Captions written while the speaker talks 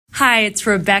Hi, it's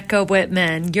Rebecca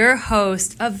Whitman, your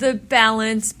host of the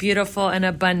Balanced, Beautiful, and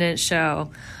Abundant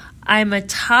Show. I'm a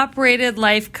top-rated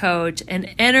life coach, an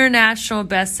international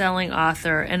best-selling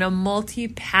author, and a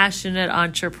multi-passionate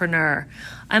entrepreneur.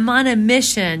 I'm on a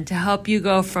mission to help you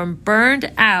go from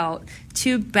burned out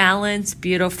to balanced,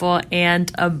 beautiful,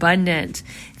 and abundant.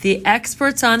 The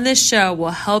experts on this show will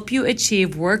help you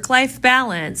achieve work-life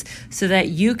balance so that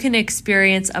you can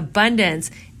experience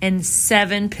abundance in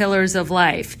 7 pillars of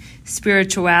life: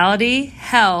 spirituality,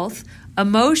 health,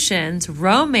 emotions,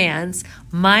 romance,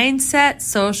 mindset,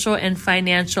 social, and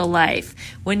financial life.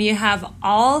 When you have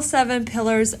all 7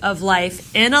 pillars of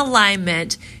life in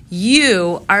alignment,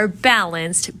 you are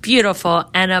balanced, beautiful,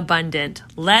 and abundant.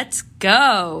 Let's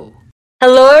go.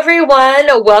 Hello,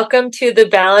 everyone. Welcome to the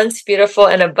Balanced, Beautiful,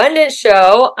 and Abundant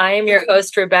Show. I am your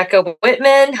host, Rebecca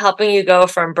Whitman, helping you go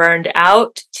from burned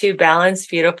out to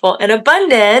balanced, beautiful, and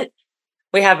abundant.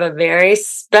 We have a very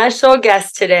special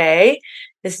guest today.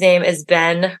 His name is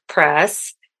Ben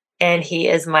Press, and he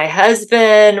is my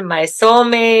husband, my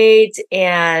soulmate,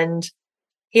 and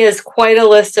he has quite a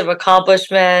list of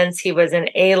accomplishments. He was an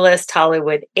A-list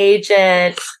Hollywood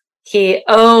agent. He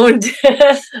owned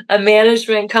a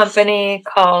management company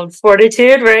called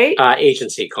Fortitude, right?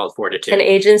 Agency called Fortitude. An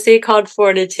agency called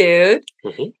Fortitude.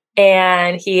 Mm-hmm.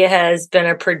 And he has been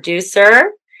a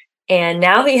producer. And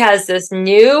now he has this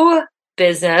new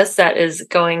business that is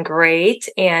going great.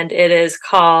 And it is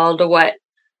called what?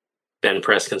 Ben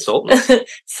Press Consultants.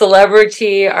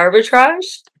 Celebrity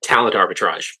arbitrage? Talent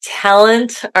arbitrage.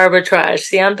 Talent arbitrage.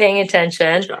 See, I'm paying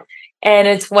attention. Sure. And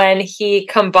it's when he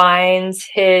combines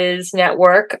his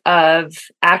network of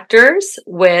actors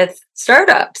with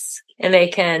startups, and they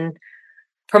can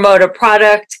promote a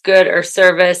product, good or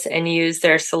service, and use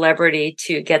their celebrity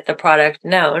to get the product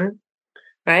known,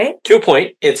 right? To a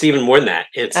point. It's even more than that.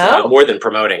 It's more than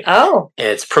promoting.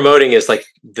 It's promoting is like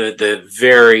the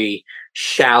very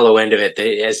shallow end of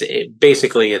it.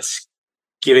 Basically, it's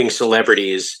giving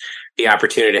celebrities the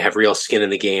opportunity to have real skin in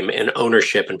the game and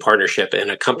ownership and partnership in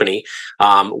a company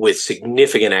with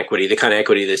significant equity, the kind of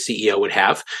equity the CEO would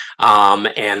have.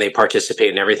 And they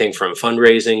participate in everything from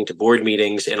fundraising to board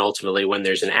meetings. And ultimately, when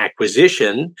there's an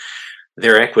acquisition,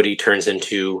 their equity turns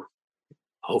into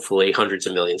hopefully hundreds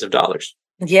of millions of dollars.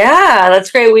 Yeah, that's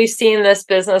great. We've seen this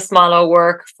business model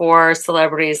work for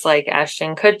celebrities like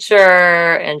Ashton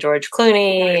Kutcher and George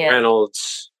Clooney. And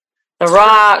Reynolds. The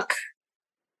Rock.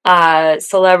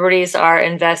 Celebrities are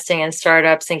investing in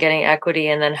startups and getting equity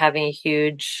and then having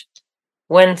huge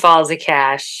windfalls of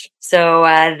cash. So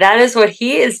that is what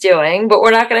he is doing, but we're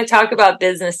not going to talk about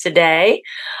business today.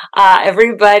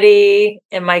 Everybody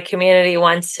in my community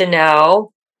wants to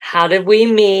know, how did we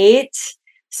meet?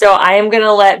 So I am going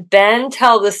to let Ben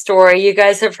tell the story. You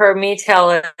guys have heard me tell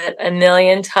it a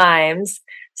million times.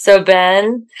 So,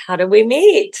 Ben, how did we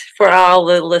meet for all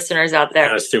the listeners out there?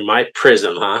 That was through my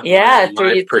prism, huh? Yeah.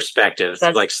 My perspective,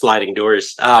 like sliding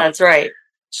doors. That's right.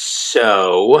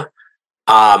 So,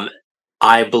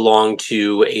 I belonged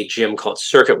to a gym called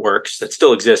Circuit Works that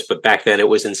still exists, but back then it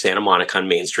was in Santa Monica on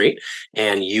Main Street,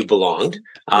 and you belonged.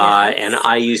 Yes. And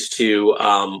I used to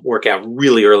work out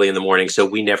really early in the morning, so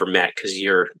we never met because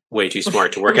you're way too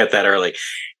smart to work out that early.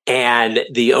 And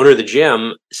the owner of the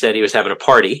gym said he was having a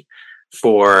party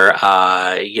for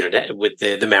with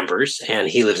the members, and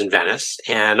he lives in Venice.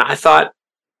 And I thought,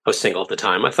 I was single at the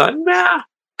time, I thought,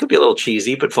 could be a little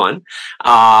cheesy but fun.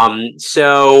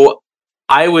 So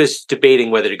I was debating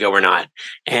whether to go or not.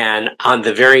 And on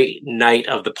the very night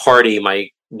of the party,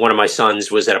 one of my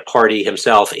sons was at a party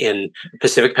himself in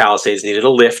Pacific Palisades, needed a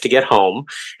lift to get home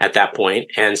at that point.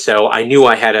 And so I knew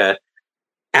I had a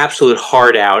absolute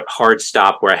hard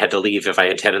stop where I had to leave if I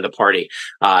attended the party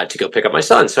to go pick up my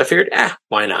son. So I figured,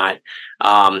 why not?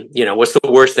 What's the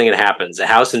worst thing that happens? A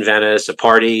house in Venice, a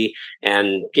party,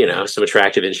 and, some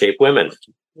attractive in shape women.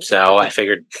 So I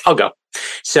figured I'll go.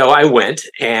 So I went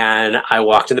and I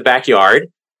walked in the backyard,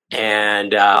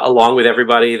 and along with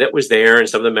everybody that was there and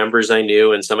some of the members I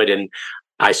knew and some I didn't,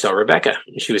 I saw Rebecca.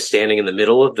 She was standing in the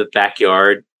middle of the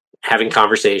backyard having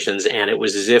conversations, and it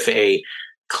was as if a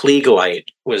Klieg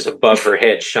light was above her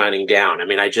head shining down. I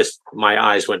mean, my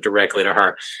eyes went directly to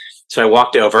her. So I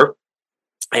walked over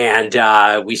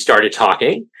and we started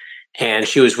talking, and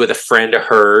she was with a friend of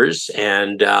hers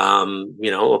and,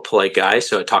 a polite guy.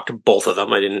 So I talked to both of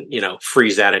them. I didn't,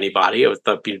 freeze at anybody. I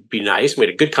thought it'd be nice. We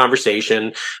had a good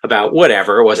conversation about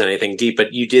whatever. It wasn't anything deep,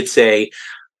 but you did say,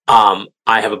 I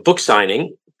have a book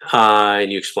signing,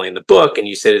 and you explained the book, and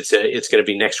you said it's going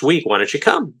to be next week. Why don't you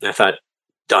come? And I thought,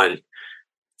 done.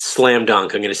 Slam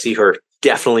dunk. I'm going to see her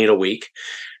definitely in a week.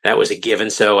 that was a given.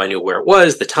 So I knew where it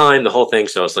was, the time, the whole thing.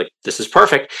 So I was like, this is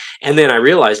perfect. And then I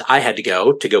realized I had to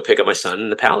go pick up my son in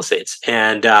the Palisades.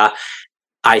 And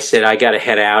I said, I got to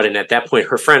head out. And at that point,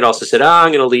 her friend also said,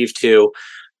 I'm going to leave too.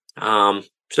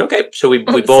 So okay, so we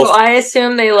both. So I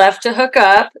assume they left to hook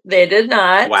up. They did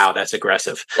not. Wow, that's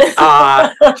aggressive.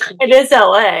 It is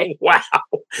LA. Wow.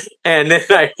 And then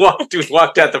I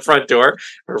walked out the front door.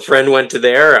 Her friend went to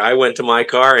there. I went to my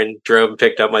car and drove and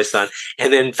picked up my son.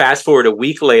 And then fast forward a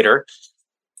week later,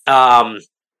 I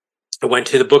went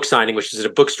to the book signing, which is at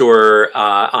a bookstore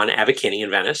on Avicenni in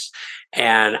Venice.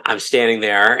 And I'm standing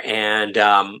there, and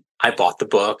I bought the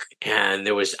book, and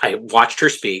I watched her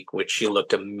speak, which she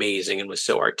looked amazing and was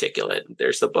so articulate.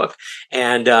 There's the book.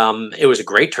 And it was a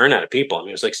great turnout of people. I mean,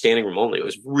 it was like standing room only. It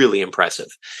was really impressive.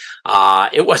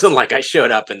 It wasn't like I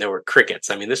showed up and there were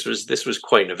crickets. I mean, this was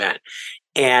quite an event.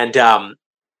 And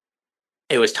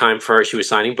it was time for her. She was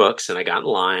signing books, and I got in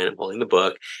line. I'm holding the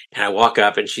book, and I walk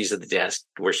up, and she's at the desk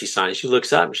where she's signing. She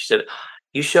looks up, and she said,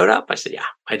 you showed up? I said, yeah,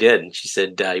 I did. And she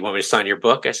said, you want me to sign your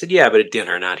book? I said, yeah, but at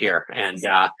dinner, not here. And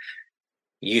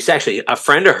actually, a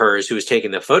friend of hers who was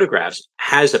taking the photographs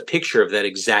has a picture of that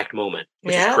exact moment,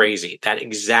 which is crazy, that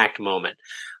exact moment.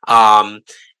 So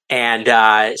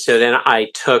then I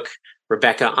took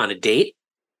Rebecca on a date.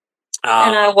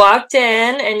 And I walked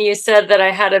in, and you said that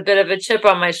I had a bit of a chip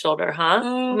on my shoulder,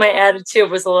 huh? My attitude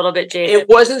was a little bit jaded. It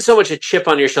wasn't so much a chip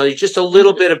on your shoulder, just a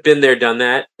little bit of been there, done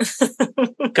that.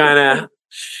 Kind of,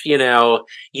 you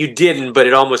didn't, but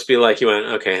it almost be like you went,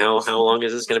 okay, how long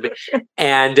is this going to be?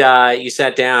 And you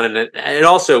sat down, and it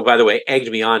also, by the way, egged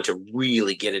me on to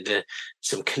really get into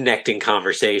some connecting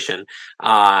conversation.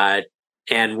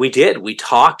 And we did. We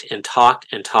talked and talked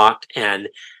and talked, and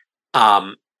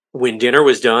when dinner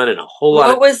was done, and a whole lot.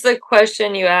 What was the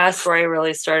question you asked where I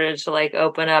really started to like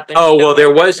open up? And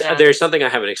there's something I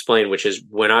haven't explained, which is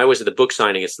when I was at the book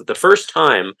signing, it's the first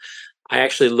time I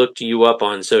actually looked you up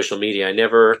on social media. I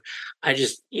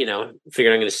just, figured I'm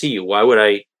going to see you. Why would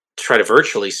I try to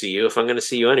virtually see you if I'm going to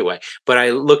see you anyway? But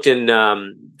I looked in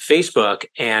Facebook,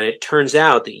 and it turns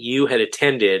out that you had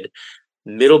attended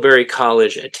Middlebury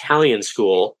College Italian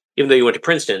School. Even though you went to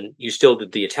Princeton, you still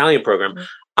did the Italian program. Mm-hmm.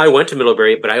 I went to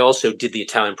Middlebury, but I also did the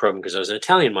Italian program because I was an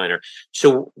Italian minor.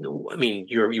 So, I mean,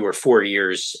 you were 4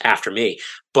 years after me,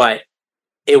 but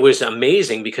it was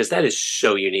amazing because that is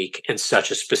so unique and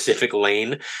such a specific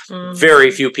lane. Mm-hmm.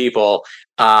 Very few people,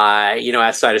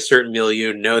 outside a certain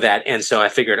milieu know that. And so I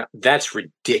figured that's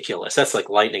ridiculous. That's like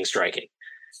lightning striking.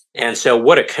 And so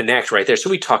what a connect right there. So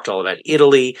we talked all about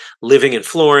Italy, living in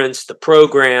Florence, the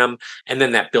program, and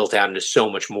then that built out into so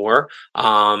much more.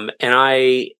 And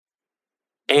I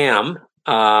am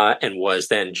and was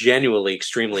then genuinely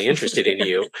extremely interested in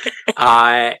you.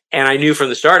 And I knew from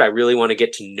the start, I really want to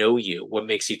get to know you, what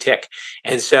makes you tick.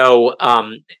 And so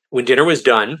when dinner was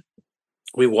done,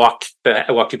 I walked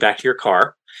you back to your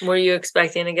car. Were you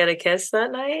expecting to get a kiss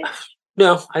that night?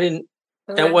 No, I didn't.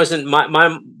 Okay. That wasn't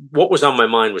what was on my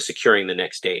mind was securing the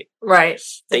next date. Right.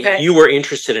 That you were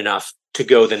interested enough to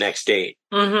go the next date.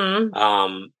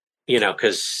 Mm-hmm.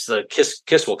 Because the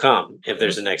kiss will come if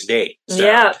there's a next date. So,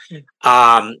 yeah.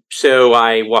 So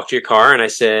I walked to your car and I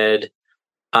said,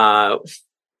 are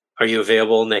you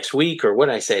available next week? Or what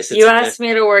did I say? You asked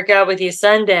me to work out with you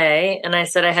Sunday. And I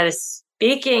said I had a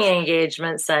speaking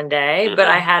engagement Sunday, mm-hmm. but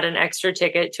I had an extra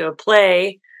ticket to a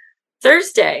play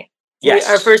Thursday. Yes.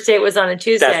 Our first date was on a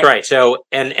Tuesday. That's right. So,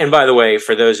 and by the way,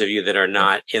 for those of you that are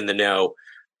not in the know,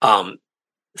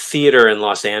 theater in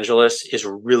Los Angeles is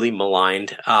really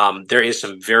maligned. There is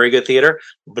some very good theater,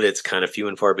 but it's kind of few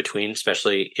and far between,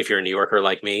 especially if you're a New Yorker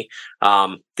like me.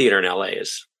 Theater in LA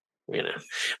is,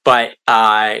 but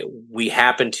Rebecca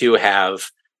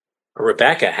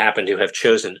happened to have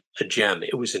chosen a gem.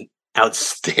 It was an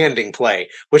outstanding play,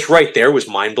 which right there was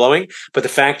mind blowing. But the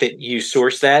fact that you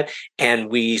sourced that and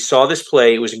we saw this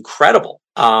play, it was incredible,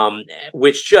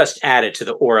 which just added to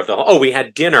the aura of the whole. Oh, we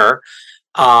had dinner.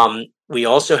 We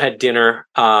also had dinner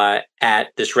at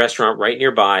this restaurant right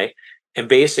nearby and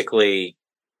basically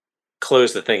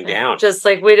closed the thing down. Just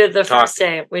like we did the first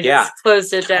day. We just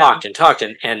closed it down. Talked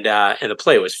and the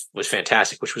play was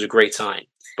fantastic, which was a great sign,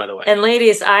 by the way. And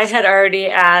ladies, I had already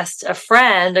asked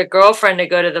a girlfriend to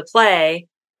go to the play.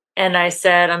 And I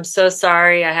said, I'm so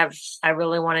sorry. I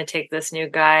really want to take this new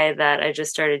guy that I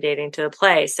just started dating to the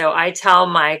play. So I tell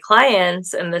my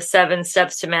clients in the 7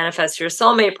 Steps to Manifest Your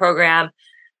Soulmate program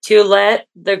to let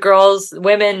the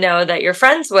women know that you're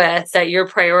friends with, that your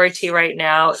priority right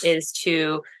now is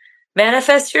to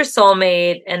manifest your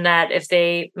soulmate, and that if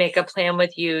they make a plan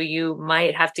with you, you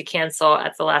might have to cancel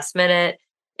at the last minute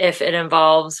if it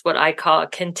involves what I call a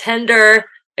contender,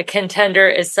 A contender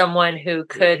is someone who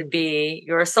could be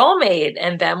your soulmate,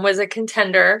 and Ben was a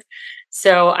contender.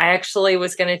 So I actually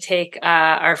was going to take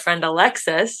our friend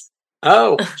Alexis.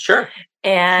 Oh, sure.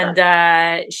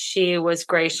 And she was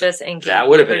gracious and that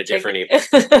would have been a different evening.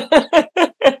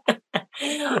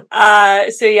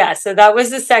 So that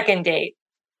was the second date.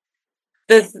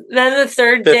 Then the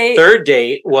third date. The third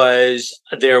date was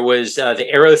there was the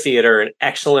Aero Theater, an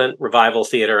excellent revival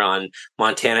theater on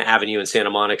Montana Avenue in Santa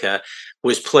Monica,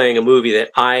 was playing a movie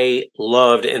that I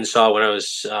loved and saw when I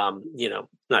was,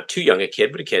 not too young a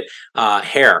kid, but a kid.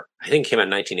 Hair, I think, came out in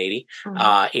 1980,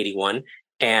 81,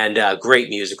 and great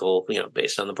musical,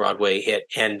 based on the Broadway hit.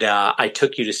 And I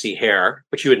took you to see Hair,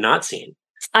 which you had not seen.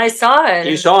 I saw it.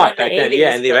 You saw it back then,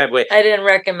 yeah. In the way. I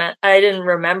didn't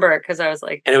remember it because I was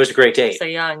like, and it was a great date. So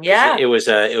young, yeah. It was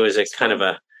a kind of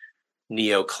a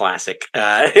neo-classic,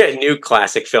 new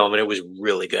classic film, and it was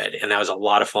really good, and that was a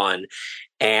lot of fun.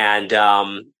 And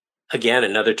again,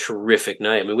 another terrific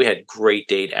night. I mean, we had great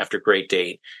date after great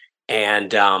date,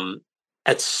 and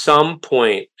at some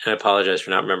point, and I apologize for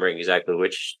not remembering exactly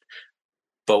which,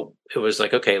 but it was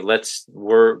like, okay,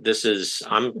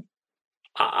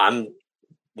 I'm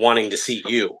wanting to see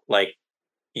you, like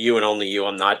you and only you.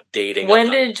 I'm not dating.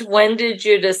 When did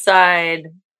you decide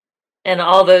in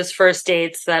all those first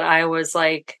dates that I was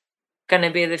like going to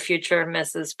be the future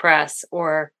Mrs. Press,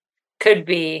 or could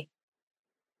be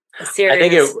a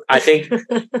serious? I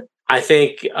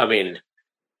think. I mean,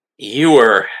 you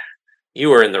were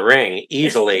in the ring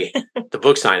easily, the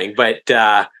book signing, but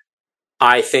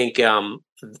I think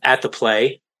at the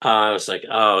play. I was like,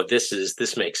 oh,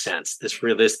 this makes sense. This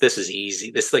is easy.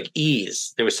 This like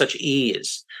ease. There was such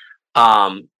ease.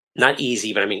 Not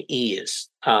easy, but I mean ease.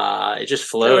 It just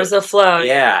flowed. There was a flow.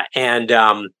 Yeah. And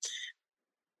that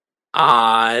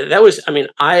was, I mean,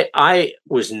 I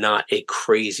was not a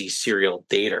crazy serial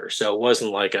dater. So it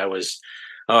wasn't like I was,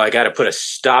 I got to put a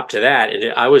stop to that.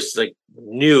 And I was like,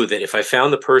 knew that if I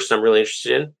found the person I'm really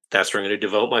interested in, that's where I'm going to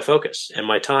devote my focus and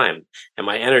my time and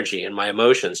my energy and my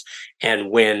emotions. And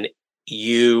when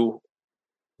you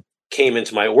came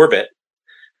into my orbit,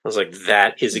 I was like,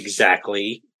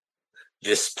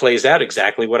 this plays out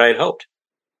exactly what I had hoped.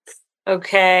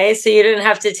 Okay. So you didn't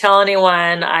have to tell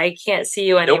anyone, I can't see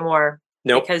you anymore.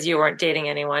 Nope. Because you weren't dating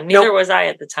anyone. Neither was I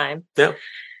at the time. No.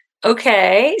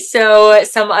 Okay. So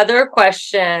some other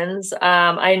questions.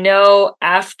 I know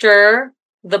after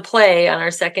the play on our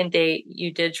second date,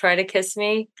 you did try to kiss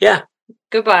me. Yeah.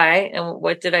 Goodbye. And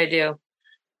what did I do?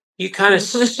 You kind of,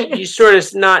 you sort of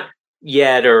not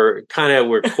yet, or kind of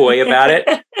were coy about it,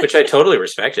 which I totally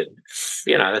respected.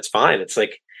 That's fine. It's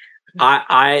like,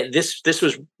 this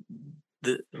was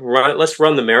let's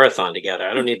run the marathon together.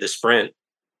 I don't need the sprint.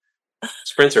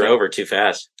 Sprints are over too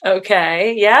fast.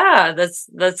 Okay. Yeah,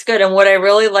 that's good. And what I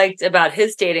really liked about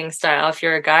his dating style, if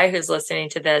you're a guy who's listening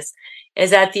to this,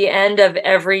 is at the end of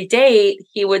every date,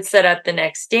 he would set up the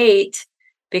next date,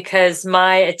 because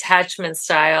my attachment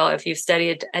style, if you've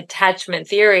studied attachment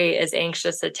theory, is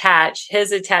anxious attach.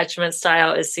 His attachment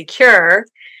style is secure.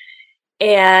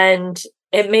 And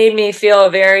it made me feel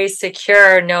very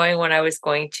secure knowing when I was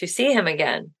going to see him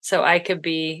again. So I could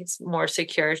be more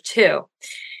secure too.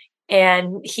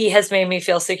 And he has made me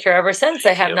feel secure ever since.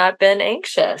 I have not been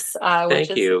anxious.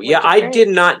 Thank you. Yeah, I did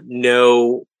not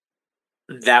know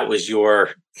that was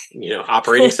your,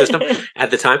 operating system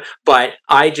at the time, but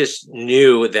I just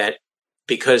knew that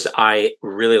because I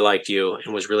really liked you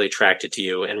and was really attracted to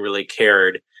you and really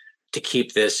cared to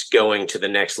keep this going to the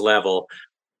next level,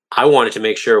 I wanted to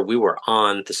make sure we were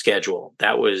on the schedule.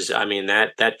 That was,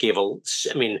 that gave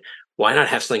why not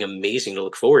have something amazing to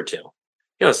look forward to?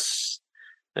 It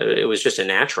was just a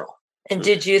natural. And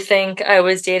did you think I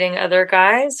was dating other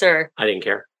guys, or? I didn't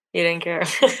care. You didn't care.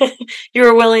 You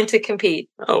were willing to compete.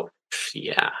 Oh,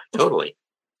 yeah, totally.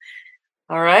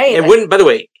 All right. It wouldn't, by the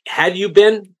way, had you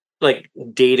been like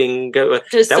dating, that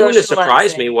wouldn't have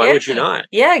surprised me. Why would you not?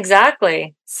 Yeah,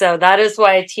 exactly. So that is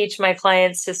why I teach my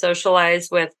clients to socialize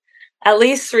with at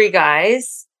least 3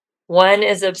 guys. 1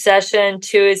 is obsession,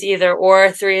 2 is either or,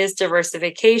 3 is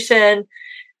diversification.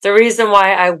 The reason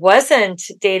why I wasn't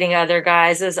dating other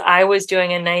guys is I was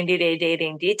doing a 90-day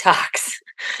dating detox.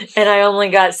 And I only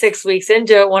got 6 weeks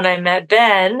into it when I met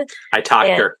Ben. I talked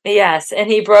her. Yes. And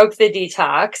he broke the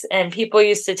detox. And people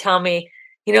used to tell me,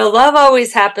 love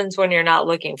always happens when you're not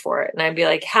looking for it. And I'd be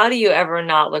like, how do you ever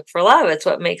not look for love? It's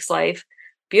what makes life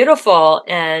beautiful.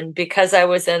 And because I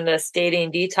was in this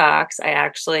dating detox, I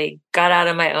actually got out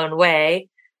of my own way.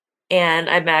 And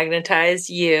I magnetized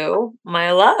you,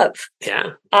 my love.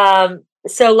 Yeah.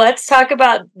 So let's talk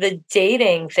about the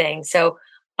dating thing. So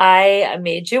I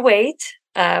made you wait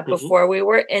before we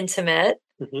were intimate.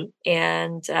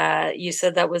 And you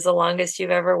said that was the longest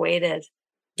you've ever waited.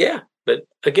 Yeah. But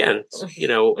again,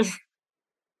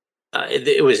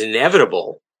 it was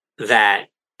inevitable that,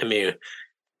 I mean,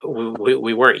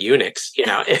 we weren't eunuchs,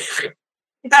 it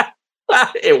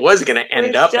was going to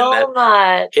end up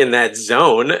in that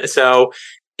zone. So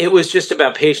it was just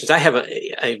about patience.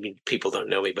 I mean, people don't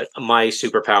know me, but my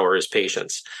superpower is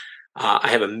patience. I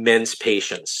have immense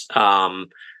patience.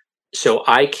 So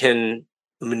I can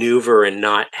maneuver and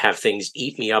not have things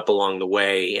eat me up along the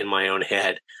way in my own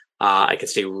head. I can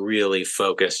stay really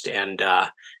focused and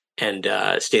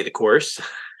stay the course.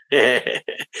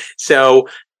 So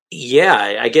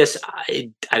yeah, I guess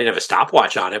I didn't have a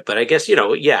stopwatch on it, but I guess,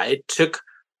 yeah, it took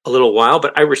a little while,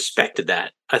 but I respected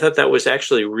that. I thought that was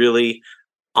actually really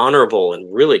honorable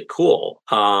and really cool.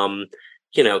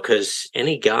 Because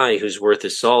any guy who's worth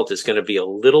his salt is going to be a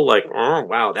little like, oh,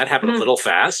 wow, that happened a little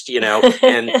fast,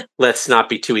 and let's not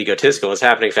be too egotistical. It's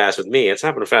happening fast with me. It's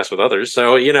happening fast with others.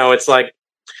 So, it's like,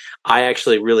 I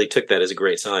actually really took that as a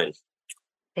great sign.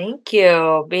 Thank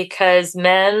you. Because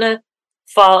men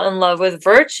fall in love with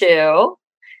virtue.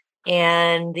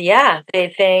 And yeah, they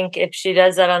think if she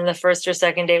does that on the first or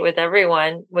second date with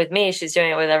me, she's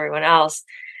doing it with everyone else.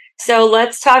 So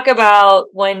let's talk about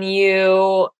when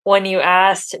you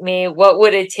asked me what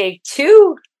would it take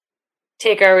to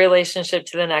take our relationship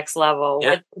to the next level.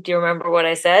 Yeah. Do you remember what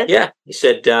I said? Yeah. You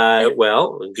said,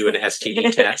 well, do an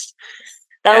STD test.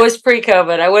 That was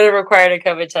pre-COVID. I would have required a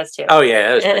COVID test too. Oh, yeah.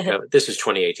 That was pre-COVID. This was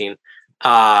 2018.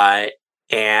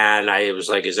 And I was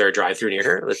like, is there a drive-through near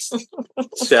here?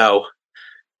 So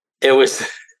it was,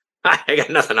 I got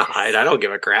nothing to hide. I don't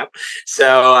give a crap.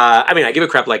 So, I mean, I give a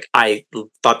crap. Like, I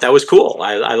thought that was cool.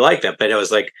 I like that, but it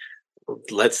was like,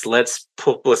 let's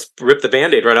rip the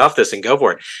Band-Aid right off this and go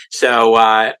for it.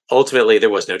 So, ultimately there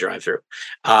was no drive-through.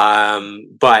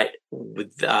 But,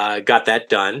 got that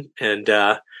done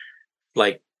and,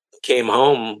 came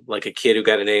home like a kid who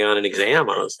got an A on an exam.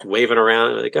 I was waving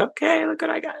around like, okay, look what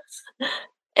I got.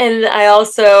 And I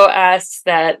also asked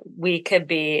that we could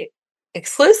be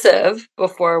exclusive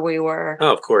before we were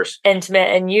of course intimate,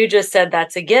 and you just said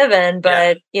that's a given,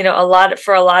 but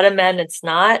for a lot of men it's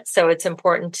not. So it's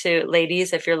important to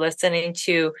ladies, if you're listening,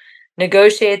 to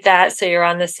negotiate that so you're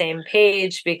on the same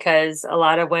page, because a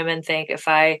lot of women think if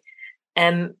I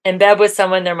am in bed with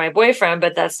someone, they're my boyfriend,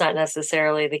 but that's not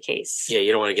necessarily the case. Yeah,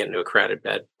 you don't want to get into a crowded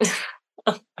bed. Oh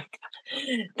my God.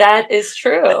 That is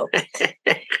true.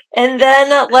 And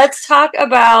then let's talk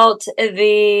about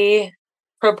the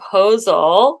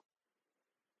proposal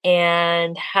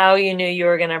and how you knew you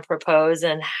were going to propose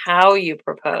and how you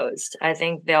proposed. I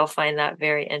think they'll find that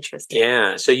very interesting.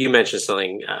 Yeah. So you mentioned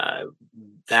something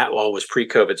that all was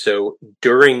pre-COVID. So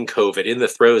during COVID, in the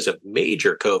throes of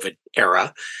major COVID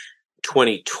era,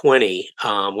 2020,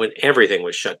 when everything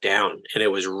was shut down and it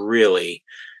was really,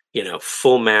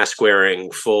 full mask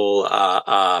wearing, full,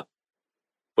 what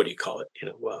do you call it?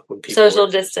 When people social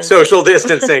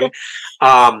distancing.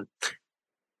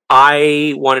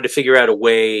 I wanted to figure out a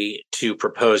way to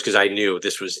propose because I knew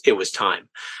it was time.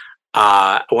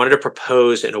 I wanted to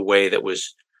propose in a way that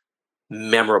was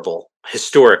memorable,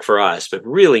 historic for us, but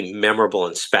really memorable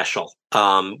and special,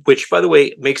 which, by the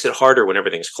way, makes it harder when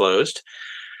everything's closed.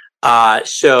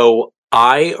 So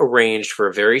I arranged for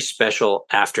a very special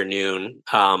afternoon.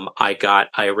 I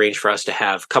arranged for us to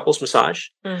have couples massage,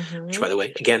 which, by the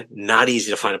way, again, not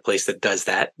easy to find a place that does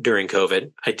that during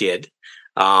COVID. I did.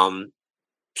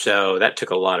 So that took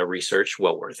a lot of research,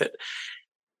 well worth it.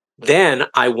 Then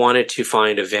I wanted to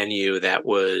find a venue that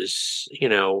was,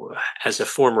 as a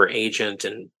former agent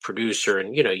and producer,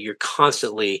 and, you're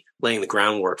constantly laying the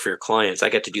groundwork for your clients. I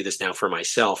get to do this now for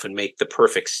myself and make the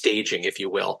perfect staging, if you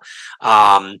will.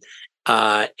 And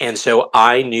so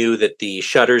I knew that the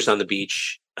Shutters on the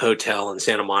Beach Hotel in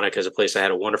Santa Monica is a place I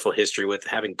had a wonderful history with,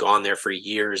 having gone there for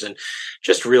years and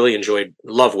just really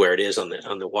love where it is on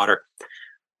the water.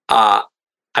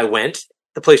 I went.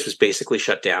 The place was basically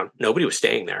shut down. Nobody was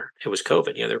staying there. It was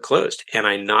COVID. They were closed. And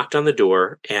I knocked on the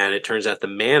door, and it turns out the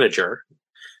manager,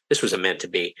 this was a meant to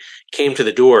be, came to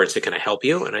the door and said, "Can I help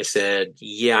you?" And I said,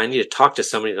 "Yeah, I need to talk to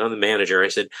somebody." I'm the manager. I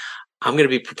said, "I'm going to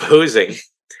be proposing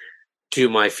to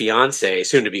my fiance,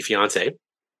 soon to be fiance,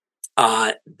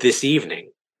 this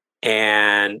evening."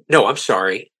 And no, I'm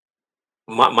sorry.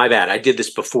 My bad. I did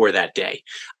this before that day.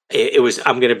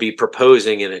 I'm going to be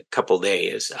proposing in a couple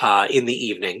days, in the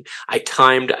evening. I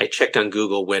checked on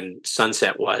Google when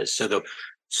sunset was, so the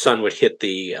sun would hit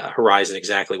the horizon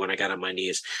exactly when I got on my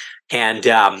knees. And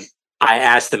I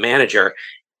asked the manager,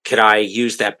 could I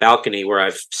use that balcony where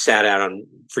I've sat out on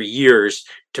for years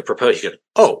to propose? He goes,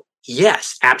 "Oh,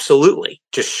 Yes, absolutely.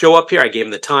 Just show up here. I gave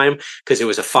him the time because it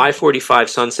was a 5:45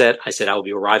 sunset. I said, I will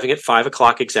be arriving at 5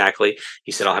 o'clock exactly.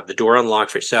 He said, I'll have the door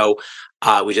unlocked for you. So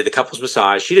we did the couples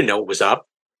massage. She didn't know what was up.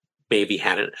 Maybe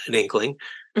had an inkling.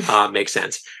 Makes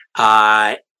sense.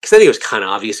 Because I think it was kind of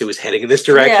obvious it was heading in this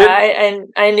direction. Yeah,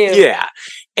 I knew. Yeah.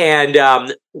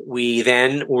 And we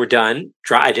then were done.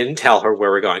 I didn't tell her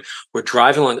where we're going. We're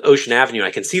driving along Ocean Avenue. And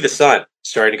I can see the sun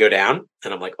starting to go down.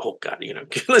 And I'm like, oh, God,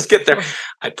 let's get there.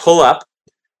 I pull up.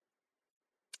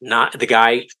 Not the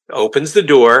guy opens the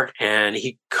door, and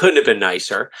he couldn't have been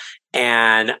nicer.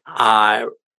 And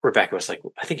Rebecca was like,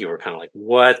 I think you were kind of like,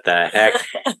 what the heck?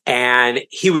 And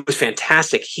he was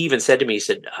fantastic. He even said to me, he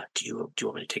said, do you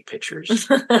want me to take pictures?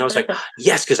 And I was like,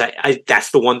 yes, because I that's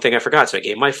the one thing I forgot. So I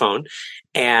gave my phone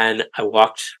and I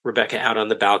walked Rebecca out on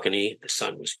the balcony. The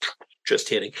sun was just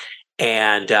hitting.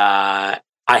 And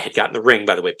I had gotten the ring,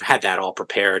 by the way, had that all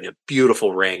prepared, a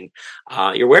beautiful ring.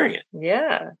 You're wearing it.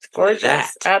 Yeah, it's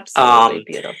gorgeous. Absolutely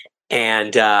beautiful.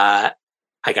 And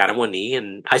I got on one knee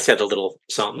and I said a little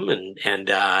something and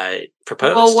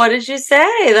proposed. Well, what did you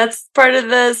say? That's part of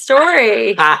the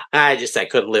story. I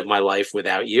couldn't live my life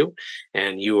without you.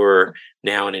 And you were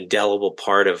now an indelible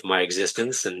part of my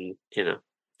existence and,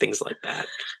 things like that.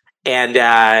 And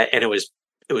it was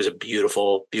a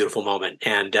beautiful, beautiful moment.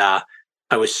 And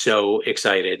I was so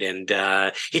excited.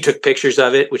 And he took pictures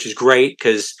of it, which is great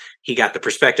because he got the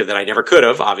perspective that I never could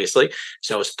have, obviously.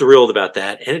 So I was thrilled about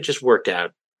that. And it just worked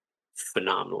out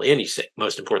phenomenally. And you said,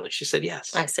 most importantly, she said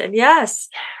yes. I said yes.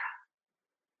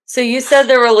 So you said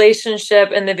the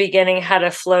relationship in the beginning had a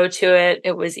flow to it.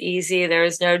 It was easy. There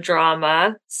was no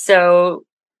drama. So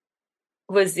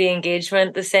was the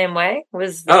engagement the same way?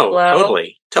 Was the flow?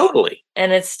 Totally.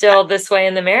 And it's still this way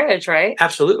in the marriage, right?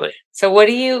 Absolutely. So what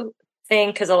do you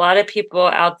think? Because a lot of people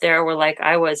out there were like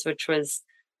I was, which was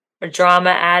a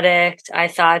drama addict. I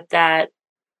thought that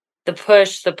the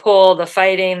push, the pull, the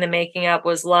fighting, the making up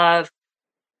was love.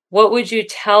 What would you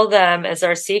tell them as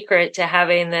our secret to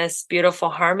having this beautiful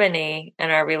harmony in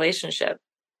our relationship?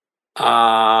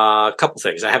 A couple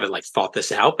things. I haven't thought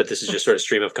this out, but this is just sort of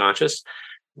stream of conscious,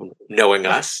 knowing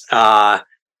us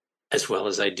as well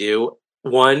as I do.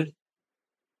 One,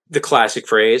 the classic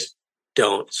phrase,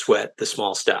 don't sweat the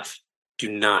small stuff.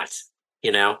 Do not,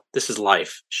 this is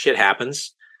life. Shit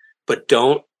happens, but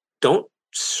don't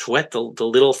sweat the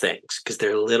little things because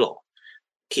they're little.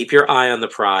 Keep your eye on the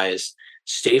prize.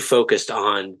 Stay focused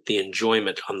on the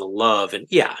enjoyment, on the love. And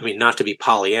not to be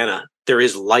Pollyanna, there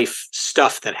is life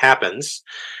stuff that happens,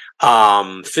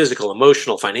 physical,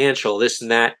 emotional, financial, this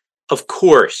and that. Of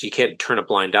course, you can't turn a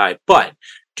blind eye, but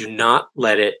do not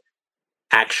let it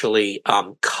actually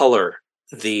color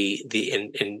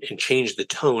and change the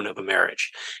tone of a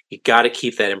marriage. You got to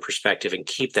keep that in perspective and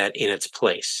keep that in its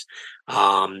place.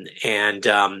 I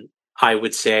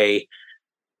would say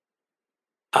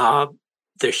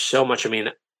there's so much.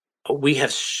 We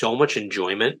have so much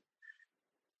enjoyment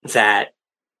that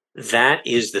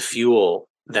is the fuel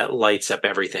that lights up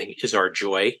everything. Is our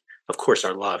joy, of course,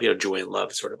 our love. Joy and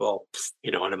love is sort of all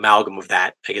an amalgam of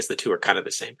that. I guess the two are kind of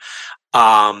the same.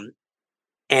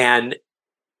 And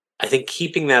I think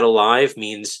keeping that alive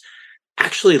means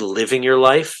actually living your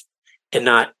life and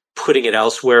not putting it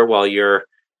elsewhere while you're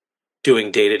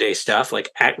doing day-to-day stuff.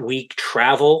 We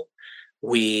travel.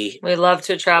 We love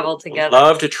to travel together.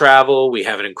 Love to travel. We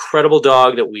have an incredible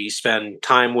dog that we spend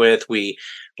time with. We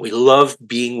love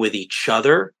being with each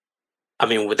other.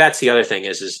 That's the other thing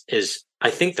is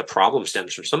I think the problem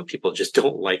stems from some people just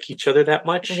don't like each other that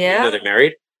much. Yeah. They're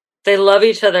married. They love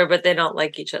each other, but they don't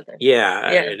like each other. Yeah.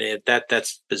 And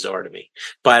that's bizarre to me.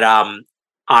 But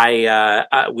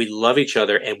we love each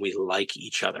other and we like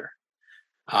each other.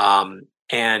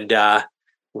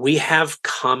 We have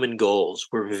common goals.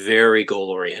 We're very goal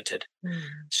oriented.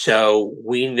 So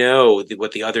we know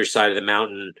what the other side of the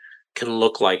mountain can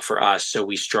look like for us. So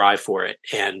we strive for it.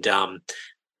 And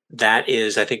that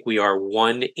is, I think we are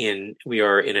in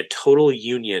a total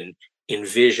union in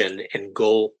vision and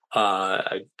goal.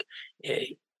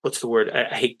 What's the word?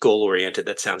 I hate goal oriented.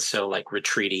 That sounds so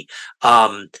retreaty.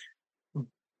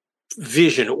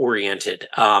 Vision oriented,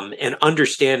 and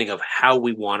understanding of how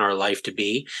we want our life to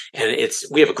be. And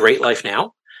we have a great life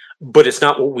now, but it's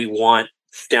not what we want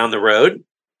down the road.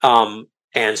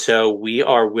 And so we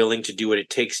are willing to do what it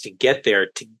takes to get there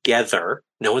together.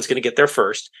 No one's going to get there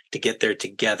first, to get there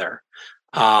together,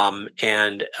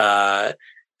 and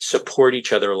support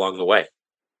each other along the way.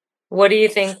 What do you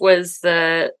think was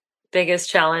the biggest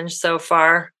challenge so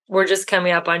far? We're just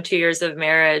coming up on 2 years of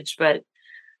marriage, but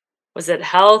was it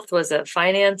health? Was it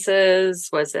finances?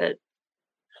 Was it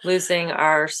Losing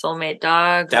our soulmate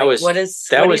dog. What do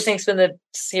you think's been the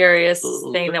scariest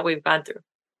thing that we've gone through?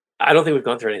 I don't think we've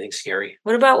gone through anything scary.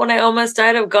 What about when I almost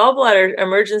died of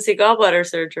emergency gallbladder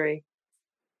surgery?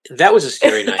 That was a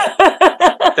scary night.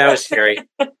 That was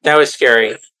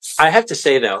scary. I have to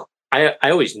say, though, I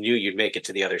always knew you'd make it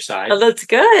to the other side. Oh, that's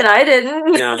good. I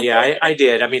didn't. No, yeah, I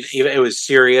did. I mean, it was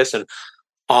serious and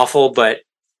awful, but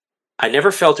I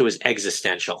never felt it was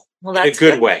existential. Well, that's in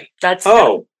a good way. That's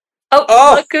good.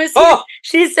 Oh, look who's here.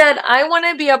 She said, I want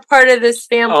to be a part of this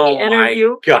family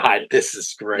interview. Oh, my God. This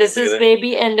is great. This is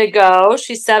baby Indigo.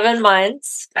 She's 7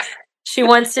 months. She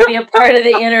wants to be a part of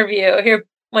the interview. Here,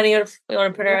 when you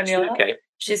want to put her on your lap? Okay.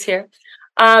 She's here.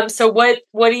 So what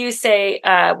do you say?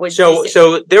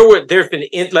 So there've been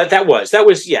that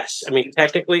was yes. I mean,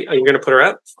 technically, are you going to put her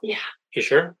up? Yeah. You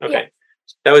sure? Okay. Yeah.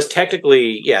 That was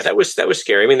technically, that was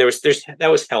scary. I mean,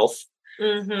 that was health.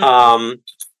 Mm-hmm.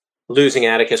 Losing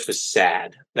Atticus was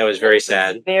sad. That was very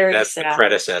sad. That's sad. The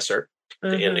predecessor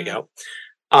to Indigo.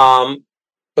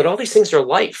 But all these things are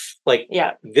life.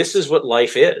 This is what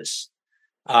life is.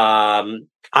 I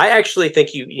actually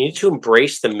think you need to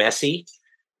embrace the messy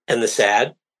and the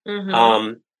sad.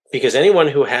 Because anyone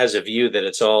who has a view that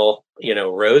it's all,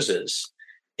 roses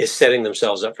is setting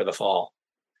themselves up for the fall.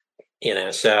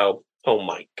 So, oh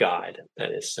my God,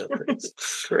 that is so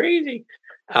crazy.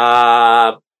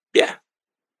 Yeah.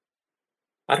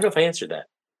 I don't know if I answered that.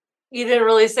 You didn't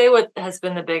really say what has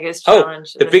been the biggest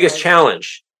challenge. The biggest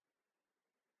challenge.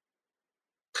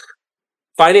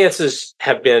 Finances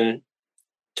have been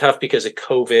tough because of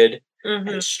COVID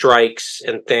and strikes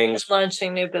and things.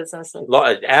 Launching new businesses.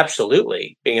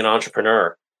 Absolutely. Being an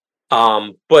entrepreneur.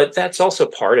 But that's also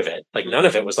part of it. None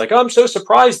of it was I'm so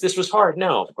surprised this was hard.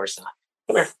 No, of course not.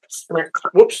 Come here.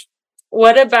 Whoops.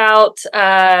 What about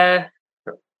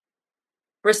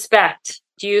respect?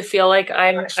 Do you feel like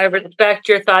I respect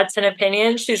your thoughts and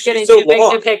opinions? She's getting too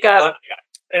big to pick up.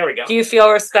 There we go. Do you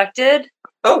feel respected?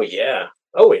 Oh, yeah.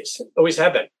 Always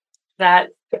have been.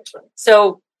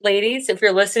 So, ladies, if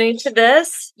you're listening to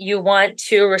this, you want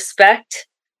to respect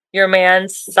your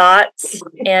man's thoughts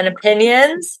and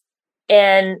opinions,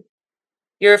 and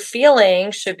your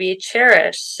feelings should be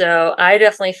cherished. So I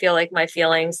definitely feel like my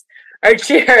feelings are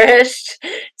cherished.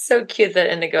 So cute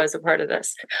that Indigo is a part of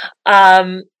this.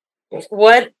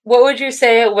 What would you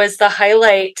say was the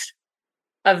highlight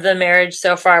of the marriage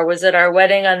so far? Was it our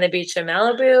wedding on the beach in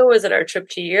Malibu? Was it our trip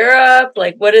to Europe?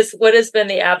 What has been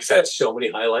the absolute? We've had so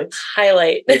many highlights.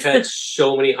 We've had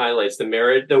so many highlights. The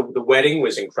marriage, the wedding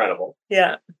was incredible.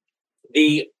 Yeah.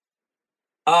 The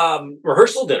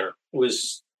rehearsal dinner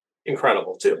was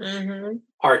incredible too. Mm-hmm.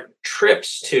 Our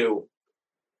trips to,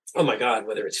 oh my God,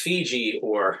 whether it's Fiji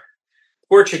or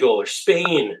Portugal or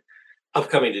Spain,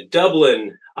 upcoming to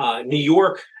Dublin, New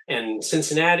York and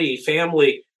Cincinnati,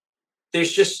 family.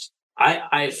 There's just,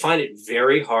 I find it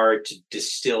very hard to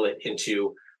distill it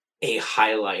into a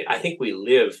highlight. I think we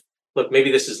live, look,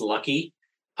 maybe this is lucky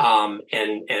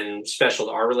and special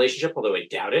to our relationship, although I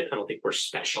doubt it. I don't think we're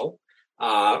special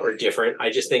or different. I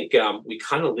just think we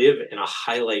kind of live in a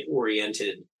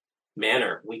highlight-oriented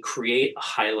manner. We create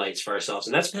highlights for ourselves.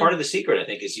 And that's part of the secret, I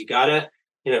think, is you got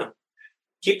to,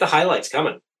 keep the highlights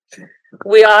coming.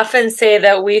 We often say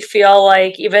that we feel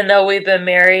like even though we've been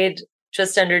married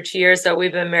just under 2 years, that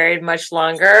we've been married much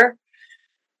longer.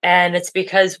 And it's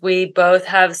because we both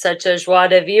have such a joie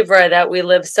de vivre that we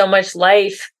live so much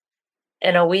life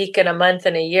in a week and a month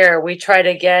and a year. We try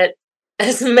to get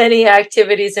as many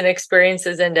activities and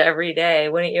experiences into every day.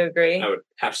 Wouldn't you agree? I would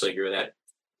absolutely agree with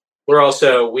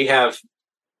that. We have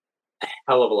a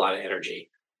hell of a lot of energy.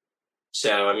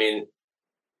 So, I mean,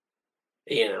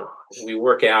 we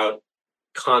work out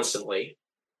constantly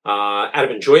out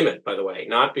of enjoyment, by the way,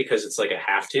 not because it's like a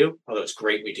have to, although it's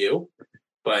great we do,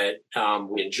 but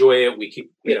we enjoy it. We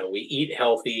keep, we eat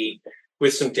healthy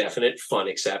with some definite fun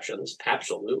exceptions.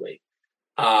 Absolutely.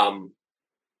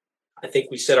 I think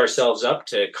we set ourselves up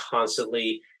to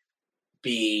constantly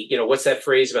be, what's that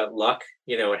phrase about luck?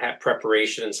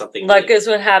 Preparation and something. Luck is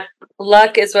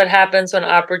what happens when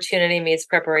opportunity meets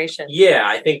preparation. Yeah,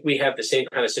 I think we have the same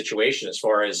kind of situation as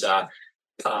far as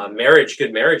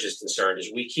good marriage is concerned.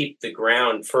 Is we keep the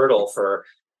ground fertile for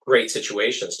great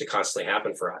situations to constantly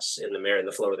happen for us in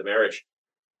the flow of the marriage.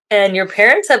 And your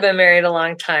parents have been married a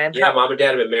long time. Yeah, Mom and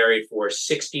Dad have been married for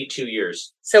 62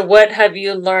 years. So what have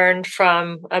you learned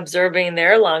from observing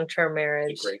their long-term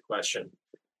marriage? That's a great question.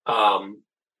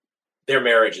 Their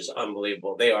marriage is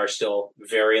unbelievable. They are still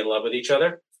very in love with each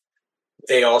other.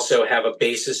 They also have a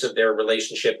basis of their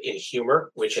relationship in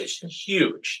humor, which is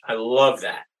huge. I love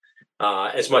that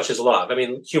as much as love. I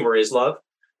mean, humor is love.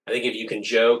 I think if you can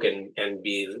joke and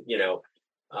be,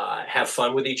 have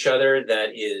fun with each other. That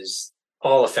is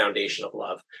all a foundation of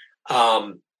love.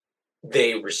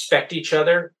 They respect each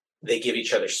other. They give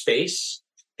each other space.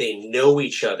 They know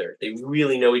each other. They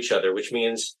really know each other, which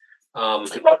means,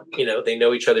 they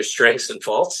know each other's strengths and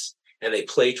faults, and they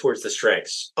play towards the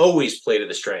strengths. Always play to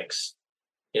the strengths.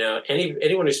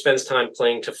 Anyone who spends time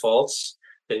playing to faults,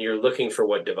 then you're looking for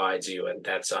what divides you, and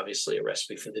that's obviously a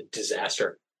recipe for the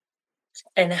disaster.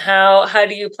 And how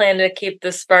do you plan to keep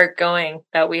the spark going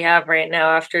that we have right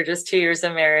now after just 2 years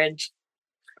of marriage?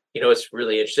 It's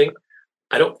really interesting.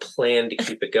 I don't plan to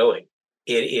keep it going.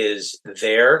 It is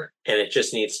there, and it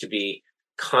just needs to be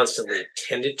constantly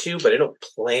tended to, but I don't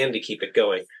plan to keep it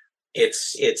going.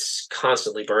 It's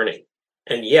constantly burning.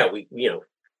 And yeah, we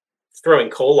throwing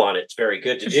coal on it's very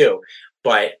good to do,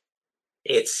 but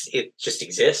it just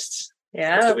exists.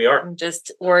 Yeah. That's who we are.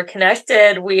 We're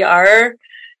connected. We are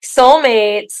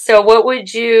soulmates. So what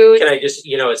would you... Can I just,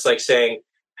 it's like saying,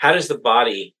 how does the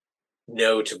body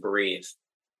know to breathe?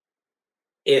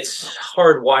 It's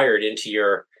hardwired into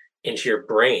your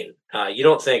brain. You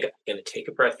don't think, I'm going to take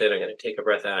a breath in, I'm going to take a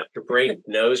breath out. Your brain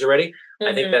knows already. Mm-hmm.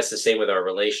 I think that's the same with our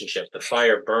relationship. The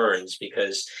fire burns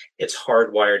because it's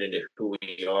hardwired into who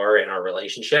we are in our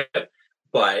relationship.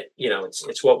 But,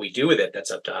 it's what we do with it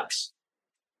that's up to us.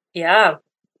 Yeah.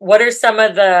 What are some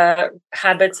of the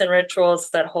habits and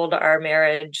rituals that hold our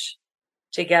marriage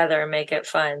together and make it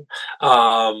fun?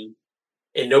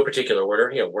 In no particular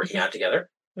order, working out together,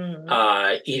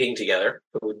 eating together,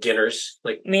 dinners,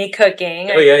 like me cooking.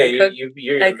 Oh yeah,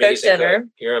 you're amazing. Cook dinner.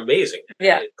 You're amazing.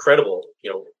 Yeah, incredible.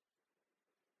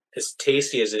 As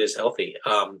tasty as it is healthy.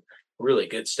 Really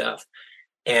good stuff.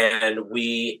 And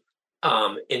we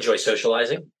enjoy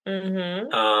socializing.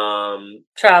 Mm-hmm.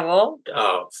 Travel.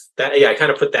 Oh, I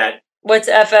kind of put that. What's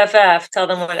FFF? Tell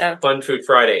them what. Fun Food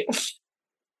Friday.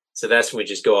 So that's when we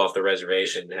just go off the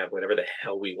reservation and have whatever the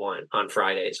hell we want on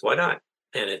Fridays. Why not?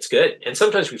 And it's good. And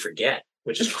sometimes we forget,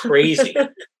 which is crazy.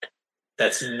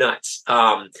 That's nuts.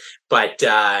 But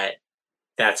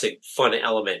that's a fun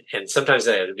element. And sometimes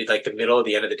it would be like the middle of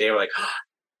the end of the day. We're like,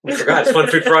 we forgot it's Fun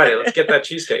Food Friday. Let's get that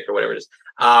cheesecake or whatever it is.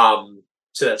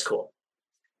 So that's cool.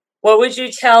 What would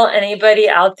you tell anybody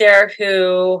out there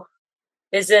who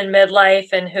is in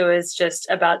midlife and who is just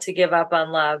about to give up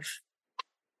on love?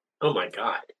 Oh my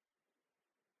God.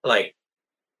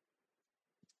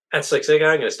 That's like saying,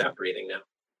 I'm going to stop breathing now.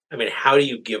 I mean, how do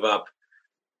you give up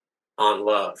on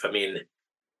love? I mean,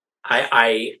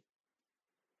 I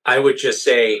would just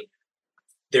say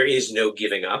there is no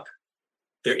giving up.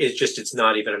 There is just, it's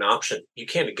not even an option. You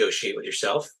can't negotiate with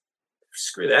yourself.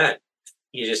 Screw that.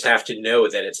 You just have to know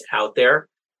that it's out there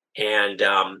and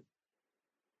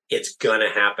it's going to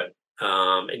happen.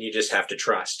 And you just have to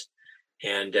trust.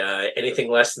 And anything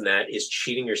less than that is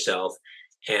cheating yourself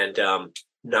and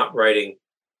not writing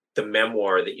the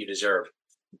memoir that you deserve.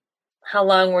 How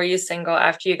long were you single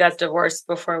after you got divorced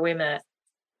before we met?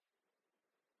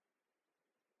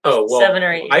 Oh, well, 7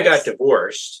 or 8 years. I got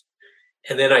divorced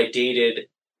and then I dated,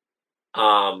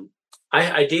 I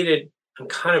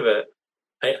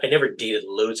never dated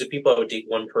loads of people. I would date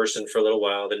one person for a little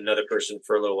while, then another person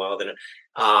for a little while. Then,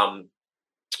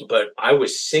 but I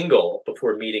was single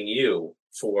before meeting you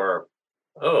for,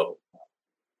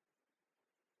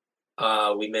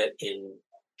 we met in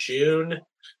June.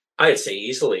 I'd say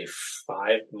easily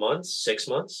 5 months, 6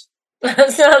 months.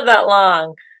 It's not that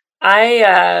long.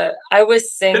 I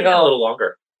was single. A little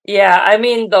longer. Yeah, I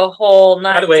mean the whole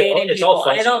not By the way, dating it's people. all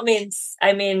function.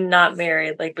 I mean not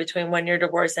married. Like between when your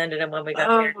divorce ended and when we got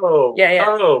married. Yeah.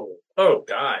 Oh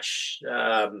gosh,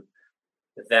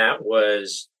 that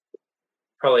was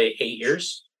probably 8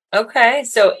 years. Okay,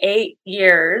 so 8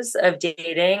 years of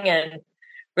dating and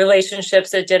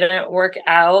relationships that didn't work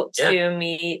out to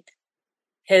meet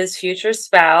his future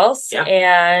spouse. Yeah.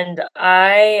 And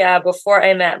I, before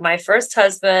I met my first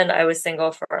husband, I was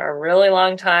single for a really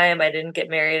long time. I didn't get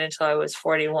married until I was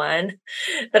 41.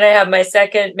 Then I had my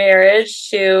second marriage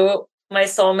to my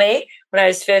soulmate when I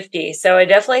was 50. So it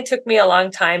definitely took me a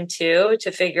long time too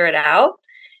to figure it out.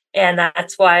 And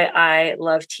that's why I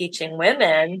love teaching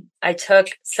women. I took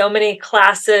so many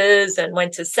classes and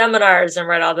went to seminars and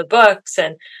read all the books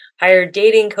and hired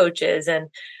dating coaches. And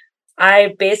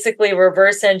I basically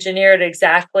reverse engineered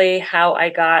exactly how I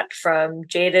got from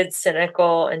jaded,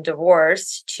 cynical, and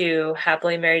divorced to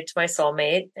happily married to my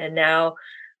soulmate. And now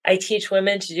I teach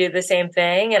women to do the same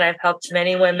thing. And I've helped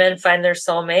many women find their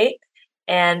soulmate.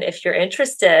 And if you're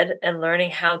interested in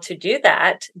learning how to do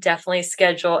that, definitely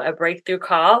schedule a breakthrough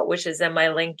call, which is in my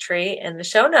link tree in the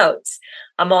show notes.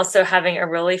 I'm also having a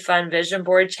really fun vision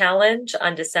board challenge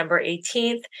on December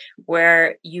 18th,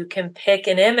 where you can pick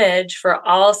an image for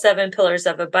all 7 pillars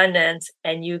of abundance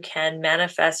and you can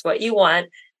manifest what you want,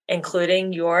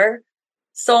 including your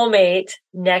soulmate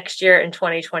next year in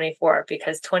 2024,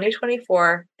 because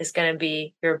 2024 is going to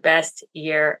be your best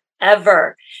year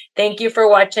ever. Thank you for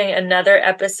watching another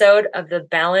episode of the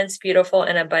Balanced, Beautiful,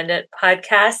 and Abundant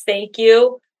podcast. Thank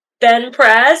you, Ben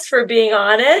Press, for being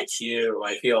on it. Thank you.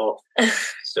 I feel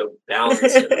so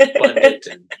balanced and abundant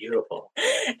and beautiful.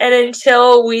 And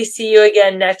until we see you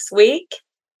again next week,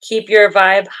 keep your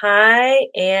vibe high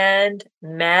and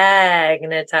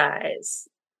magnetize.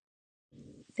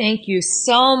 Thank you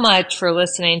so much for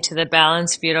listening to the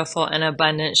Balanced, Beautiful, and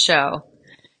Abundant show.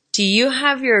 Do you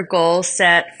have your goal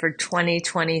set for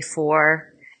 2024?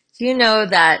 Do you know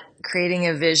that creating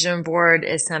a vision board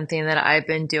is something that I've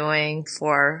been doing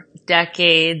for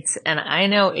decades, and I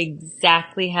know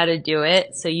exactly how to do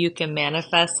it so you can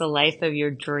manifest the life of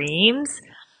your dreams?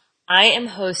 I am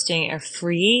hosting a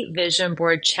free vision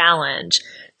board challenge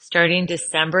starting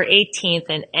December 18th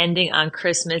and ending on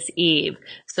Christmas Eve.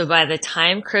 So by the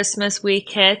time Christmas week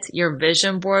hits, your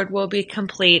vision board will be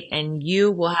complete and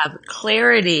you will have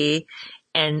clarity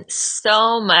and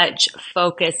so much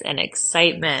focus and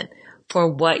excitement for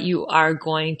what you are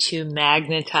going to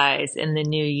magnetize in the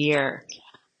new year.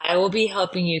 I will be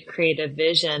helping you create a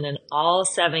vision in all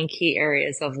 7 key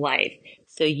areas of life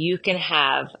so you can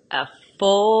have a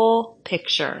full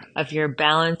picture of your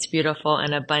balanced, beautiful,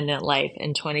 and abundant life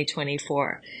in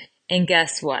 2024. And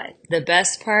guess what? The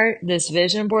best part, this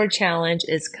vision board challenge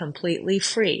is completely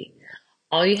free.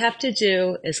 All you have to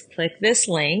do is click this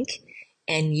link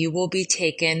and you will be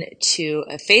taken to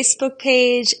a Facebook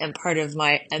page and part of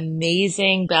my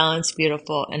amazing balanced,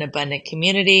 beautiful, and abundant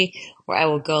community where I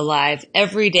will go live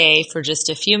every day for just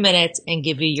a few minutes and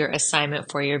give you your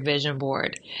assignment for your vision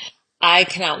board. I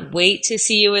cannot wait to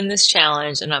see you in this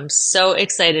challenge, and I'm so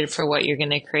excited for what you're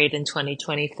going to create in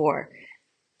 2024.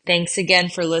 Thanks again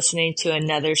for listening to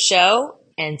another show,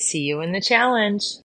 and see you in the challenge.